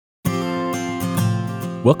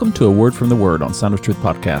Welcome to A Word from the Word on Sound of Truth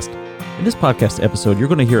podcast. In this podcast episode, you're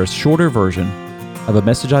going to hear a shorter version of a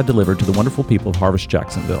message I delivered to the wonderful people of Harvest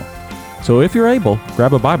Jacksonville. So if you're able,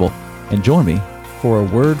 grab a Bible and join me for A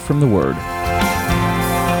Word from the Word.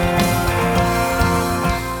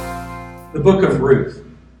 The book of Ruth.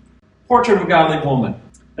 Portrait of a godly woman.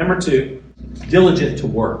 Number 2, diligent to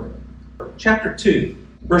work. Chapter 2,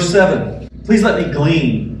 verse 7. Please let me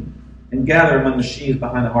glean and gather among the sheaves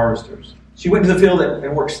behind the harvesters. She went to the field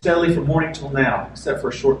and worked steadily from morning till now, except for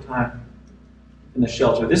a short time in the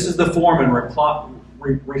shelter. This is the foreman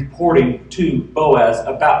reporting to Boaz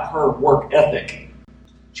about her work ethic.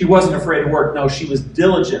 She wasn't afraid to work. No, she was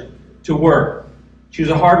diligent to work. She was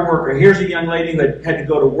a hard worker. Here's a young lady that had to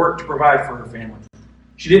go to work to provide for her family.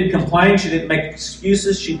 She didn't complain. She didn't make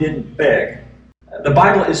excuses. She didn't beg. The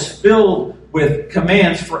Bible is filled with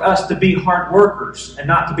commands for us to be hard workers and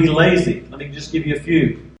not to be lazy. Let me just give you a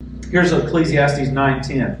few. Here's Ecclesiastes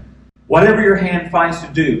 9:10. Whatever your hand finds to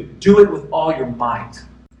do, do it with all your might.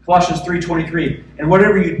 Colossians 3:23. And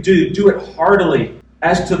whatever you do, do it heartily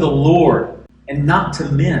as to the Lord and not to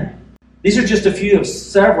men. These are just a few of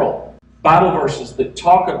several Bible verses that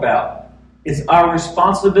talk about it's our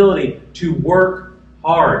responsibility to work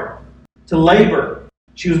hard, to labor.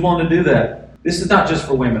 She was willing to do that. This is not just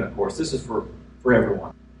for women, of course. This is for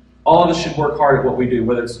everyone. All of us should work hard at what we do,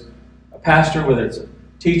 whether it's a pastor, whether it's a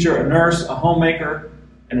teacher, a nurse, a homemaker,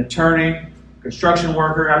 an attorney, construction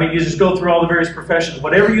worker. I mean, you just go through all the various professions.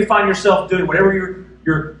 Whatever you find yourself doing, whatever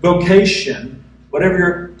your vocation, whatever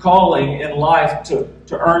your calling in life to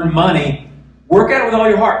earn money, work at it with all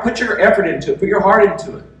your heart. Put your effort into it. Put your heart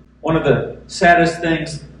into it. One of the saddest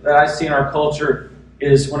things that I see in our culture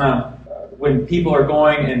is when people are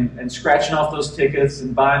going and scratching off those tickets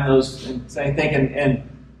and buying those and thinking. And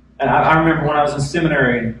I remember when I was in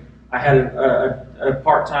seminary and I had a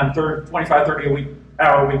part-time 25,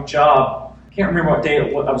 30-hour-a-week job. I can't remember what day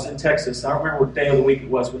it was. I was in Texas. I don't remember what day of the week it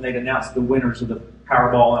was when they'd announced the winners of the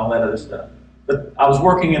Powerball and all that other stuff. But I was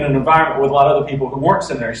working in an environment with a lot of other people who weren't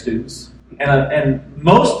seminary students. And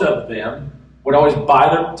most of them would always buy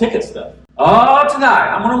their ticket stuff. Oh,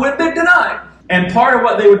 tonight, I'm going to win big tonight. And part of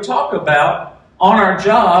what they would talk about on our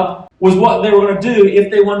job was what they were going to do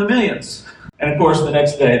if they won the millions. And of course, the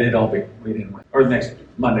next day, they'd all be, we didn't win. Or the next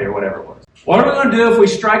Monday or whatever it was. What are we going to do if we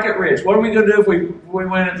strike it rich? What are we going to do if we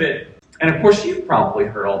win it big? And of course, you've probably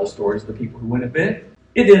heard all the stories of the people who win it big.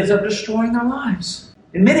 It ends up destroying their lives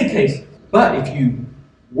in many cases. But if you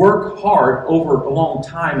work hard over a long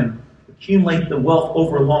time and accumulate the wealth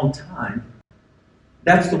over a long time,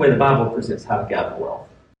 that's the way the Bible presents how to gather wealth.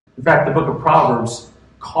 In fact, the book of Proverbs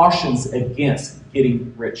cautions against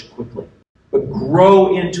getting rich quickly, but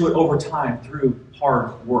grow into it over time through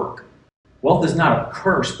hard work. Wealth is not a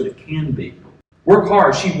curse, but it can be. Work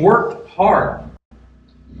hard. She worked hard.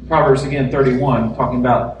 Proverbs, again, 31, talking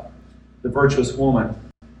about the virtuous woman.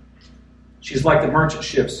 She's like the merchant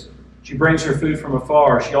ships. She brings her food from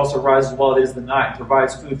afar. She also rises while it is the night and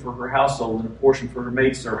provides food for her household and a portion for her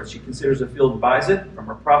maidservants. She considers a field and buys it. From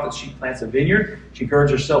her profits she plants a vineyard. She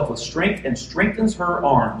girds herself with strength and strengthens her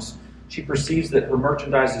arms. She perceives that her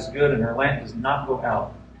merchandise is good and her lamp does not go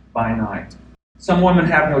out by night. Some women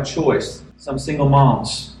have no choice. Some single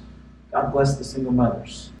moms. God bless the single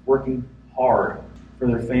mothers. Working hard for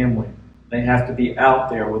their family. They have to be out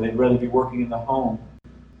there where they'd rather be working in the home.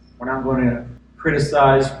 We're not going to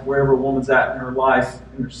criticize wherever a woman's at in her life,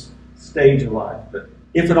 in her stage of life. But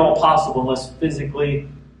if at all possible, unless physically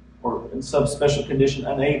or in some special condition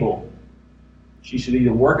unable, she should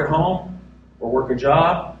either work at home or work a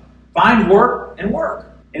job. Find work and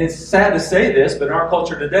work. And it's sad to say this, but in our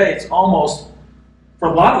culture today, it's almost, for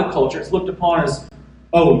a lot of the culture, it's looked upon as,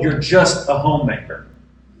 oh, you're just a homemaker.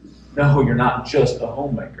 No, you're not just a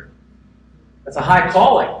homemaker. That's a high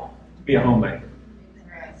calling to be a homemaker.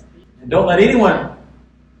 And don't let anyone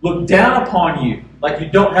look down upon you like you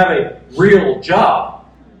don't have a real job.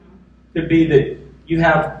 It could be that you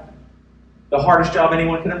have the hardest job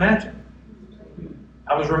anyone can imagine.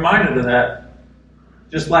 I was reminded of that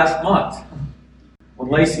just last month when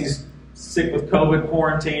Lacey's sick with COVID,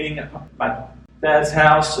 quarantining at my dad's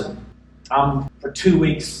house, and I'm for 2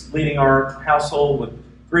 weeks leading our household with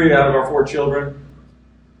 3 out of our 4 children.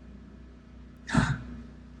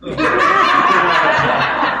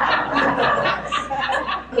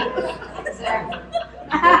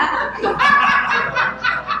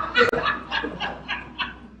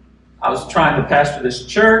 I was trying to pastor this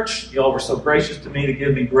church. You all were so gracious to me to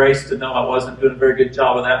give me grace to know I wasn't doing a very good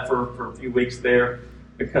job of that for a few weeks there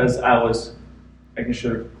because I was making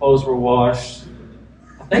sure clothes were washed.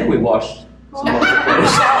 I think we washed some of the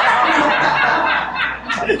clothes.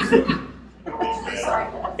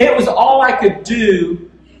 It was all I could do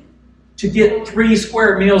to get 3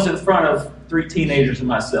 square meals in front of 3 teenagers and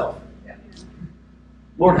myself.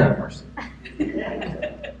 Lord have mercy.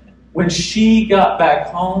 When she got back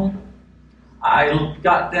home, I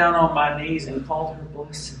got down on my knees and called her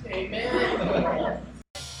blessed. Amen.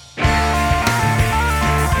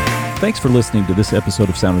 Thanks for listening to this episode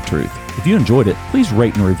of Sound of Truth. If you enjoyed it, please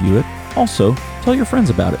rate and review it. Also, tell your friends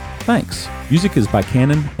about it. Thanks. Music is by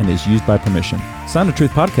Canon and is used by permission. Sound of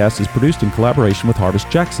Truth podcast is produced in collaboration with Harvest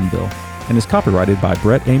Jacksonville and is copyrighted by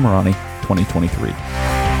Brett A. Morani, 2023.